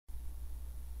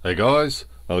Hey guys,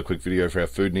 another quick video for our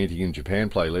food and eating in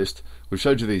Japan playlist. We've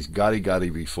showed you these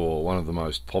gari before, one of the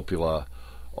most popular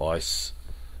ice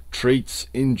treats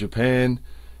in Japan.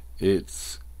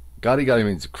 It's gari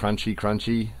means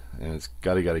crunchy, and it's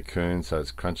gari kun, so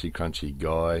it's crunchy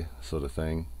guy sort of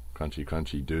thing,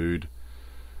 crunchy dude.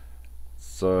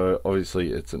 So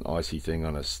obviously it's an icy thing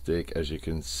on a stick, as you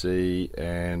can see,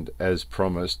 and as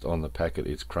promised on the packet,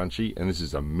 it's crunchy, and this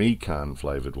is a Mikan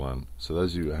flavored one. So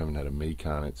those of you who haven't had a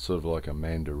Mikan, it's sort of like a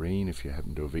mandarin if you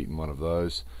happen to have eaten one of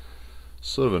those.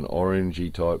 Sort of an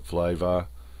orangey type flavor,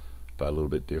 but a little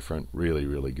bit different.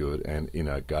 Really good, and in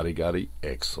a gari,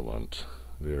 excellent.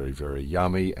 Very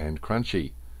yummy and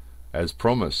crunchy, as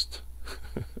promised.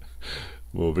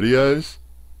 More videos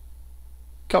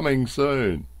coming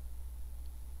soon.